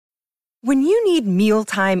When you need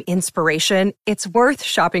mealtime inspiration, it's worth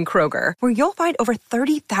shopping Kroger, where you'll find over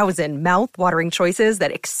 30,000 mouth-watering choices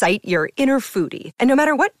that excite your inner foodie. And no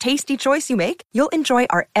matter what tasty choice you make, you'll enjoy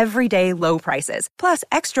our everyday low prices, plus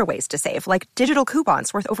extra ways to save, like digital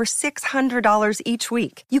coupons worth over $600 each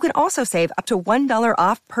week. You can also save up to $1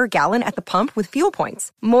 off per gallon at the pump with fuel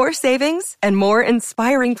points. More savings and more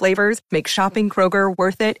inspiring flavors make shopping Kroger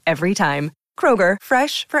worth it every time. Kroger,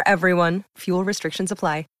 fresh for everyone. Fuel restrictions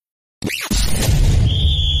apply.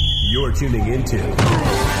 You're tuning into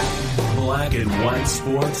Black and White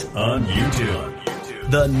Sports on YouTube.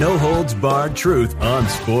 The no-holds-barred truth on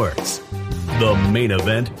sports. The main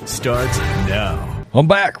event starts now. I'm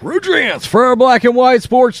back. Rudrance for our Black and White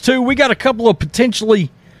Sports 2. We got a couple of potentially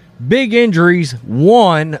big injuries.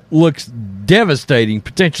 One looks devastating,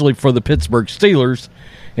 potentially for the Pittsburgh Steelers.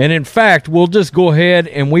 And in fact, we'll just go ahead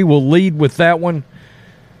and we will lead with that one.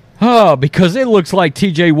 Because it looks like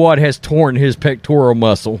T.J. Watt has torn his pectoral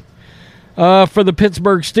muscle for the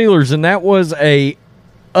Pittsburgh Steelers, and that was a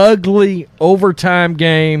ugly overtime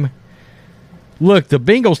game. Look, the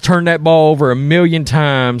Bengals turned that ball over 1,000,000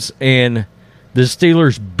 times, and the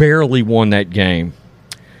Steelers barely won that game.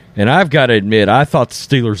 And I've got to admit, I thought the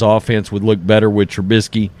Steelers' offense would look better with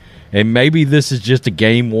Trubisky, and maybe this is just a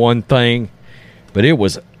game one thing. But it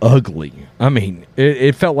was ugly. I mean,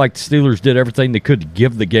 it felt like the Steelers did everything they could to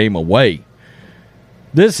give the game away.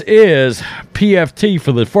 This is PFT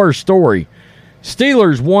for the first story.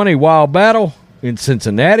 Steelers won a wild battle in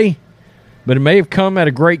Cincinnati, but it may have come at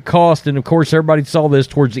a great cost. And, of course, everybody saw this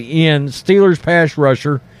towards the end. Steelers pass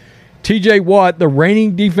rusher T.J. Watt, the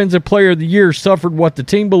reigning Defensive Player of the Year, suffered what the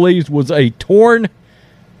team believes was a torn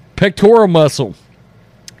pectoral muscle.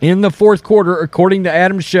 In the fourth quarter, according to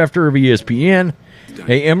Adam Schefter of ESPN,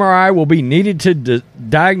 a MRI will be needed to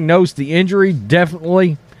diagnose the injury,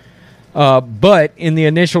 definitely. But in the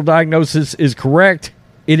initial diagnosis is correct,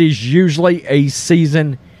 it is usually a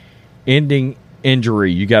season-ending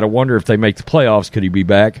injury. You got to wonder if they make the playoffs, could he be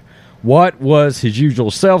back? Watt was his usual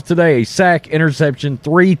self today, a sack, interception,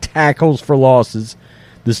 3 tackles for losses.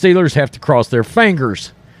 The Steelers have to cross their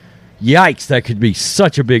fingers. Yikes, that could be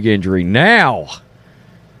such a big injury. Now,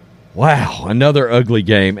 wow, another ugly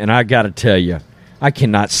game, and I got to tell you, I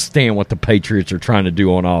cannot stand what the Patriots are trying to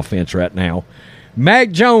do on offense right now.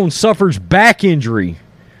 Mac Jones suffers back injury,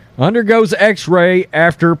 undergoes X-ray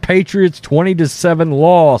after Patriots 20-7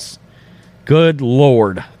 loss. Good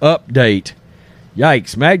Lord. Update.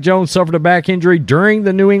 Yikes. Mac Jones suffered a back injury during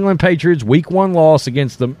the New England Patriots' Week 1 loss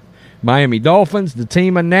against the Miami Dolphins. The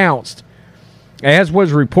team announced, as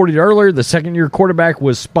was reported earlier, the second-year quarterback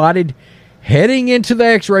was spotted heading into the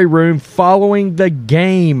X-ray room following the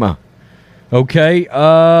game. Okay,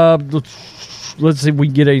 let's see if we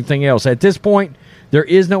can get anything else. At this point, there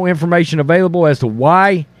is no information available as to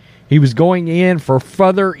why he was going in for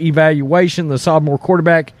further evaluation. The sophomore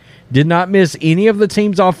quarterback did not miss any of the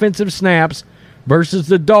team's offensive snaps versus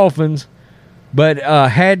the Dolphins, but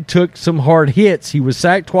had took some hard hits. He was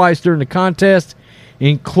sacked twice during the contest,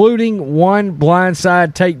 including one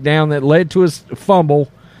blindside takedown that led to a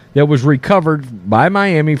fumble that was recovered by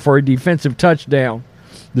Miami for a defensive touchdown.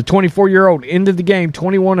 The 24-year-old ended the game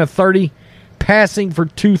 21 of 30, passing for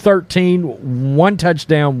 213, 1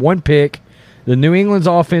 touchdown, 1 pick. The New England's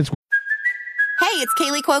offense. Hey, it's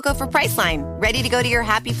Kaylee Cuoco for Priceline. Ready to go to your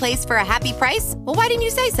happy place for a happy price? Well, why didn't you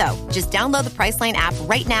say so? Just download the Priceline app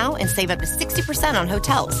right now and save up to 60% on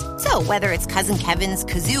hotels. So whether it's Cousin Kevin's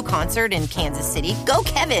Kazoo Concert in Kansas City, go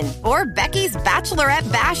Kevin, or Becky's Bachelorette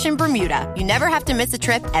Bash in Bermuda, you never have to miss a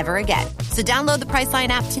trip ever again. So download the Priceline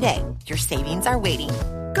app today. Your savings are waiting.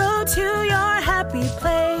 Go to your happy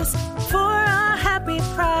place for a happy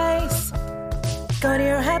price. Go to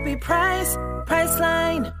your happy price,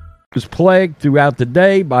 Priceline. Was plagued throughout the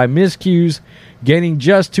day by miscues, gaining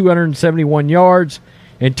just 271 yards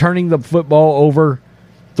and turning the football over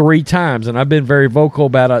 3 times. And I've been very vocal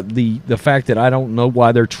about the fact that I don't know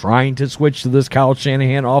why they're trying to switch to this Kyle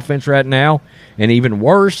Shanahan offense right now. And even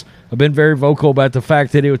worse, I've been very vocal about the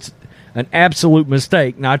fact that it's an absolute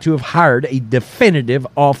mistake not to have hired a definitive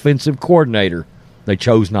offensive coordinator. They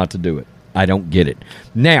chose not to do it. I don't get it.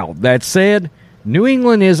 Now, that said, New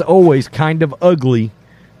England is always kind of ugly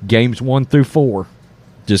games 1 through 4.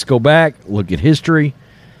 Just go back, look at history,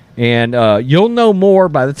 and you'll know more.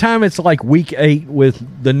 By the time it's like week 8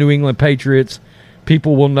 with the New England Patriots,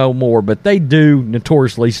 people will know more. But they do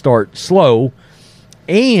notoriously start slow,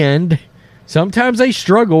 and sometimes they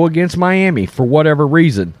struggle against Miami for whatever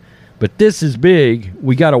reason. But this is big.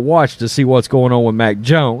 We got to watch to see what's going on with Mac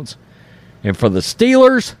Jones. And for the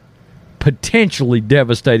Steelers, potentially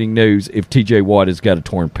devastating news if T.J. Watt has got a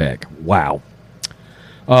torn pec. Wow.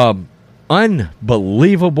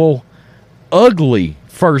 unbelievable, ugly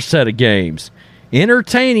first set of games.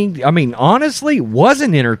 Entertaining. I mean, honestly,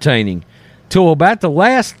 wasn't entertaining till about the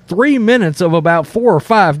last 3 minutes of about 4 or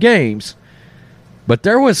 5 games. But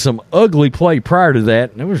there was some ugly play prior to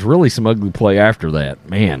that, and there was really some ugly play after that.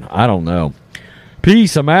 Man, I don't know.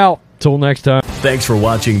 Peace. I'm out. Till next time. Thanks for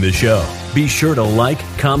watching the show. Be sure to like,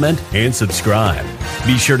 comment, and subscribe.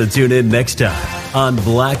 Be sure to tune in next time on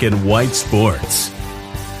Black and White Sports.